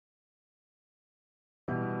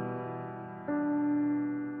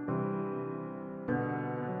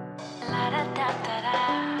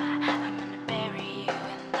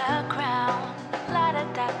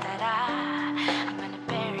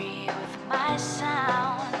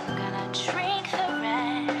sound. I'm gonna drink the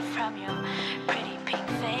red from your pretty pink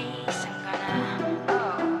face. I'm gonna.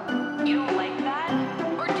 Oh, you don't like that?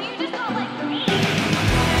 Or do you just not like me?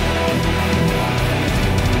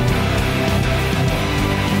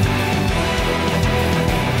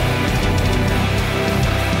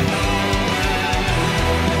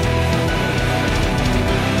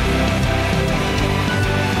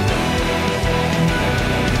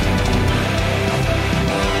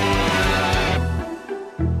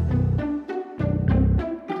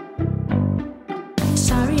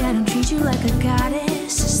 You like a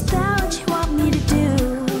goddess, is that what you want me to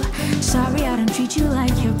do? Sorry I don't treat you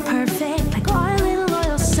like you're perfect, like our little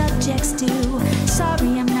loyal subjects do.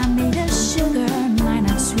 Sorry I'm not made of sugar, am I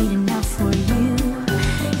not sweet enough for you?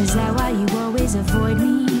 Is that why you always avoid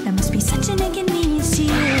me? That must be such an inconvenience to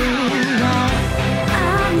you. Well,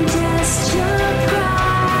 I'm just your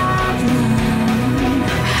problem.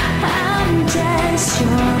 I'm just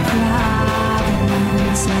your problem.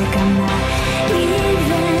 It's like I'm not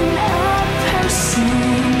even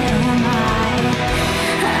am I?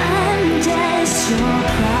 I'm just your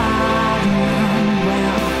problem.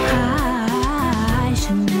 Well, I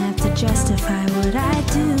shouldn't have to justify what I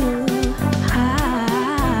do.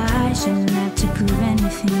 I shouldn't have to prove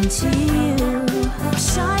anything to you. I'm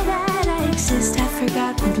sorry that I exist. I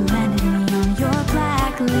forgot what landed me on your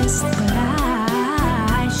blacklist. But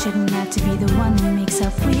I shouldn't have to be the one that makes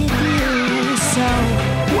up with you. So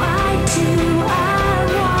why do I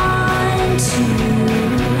want to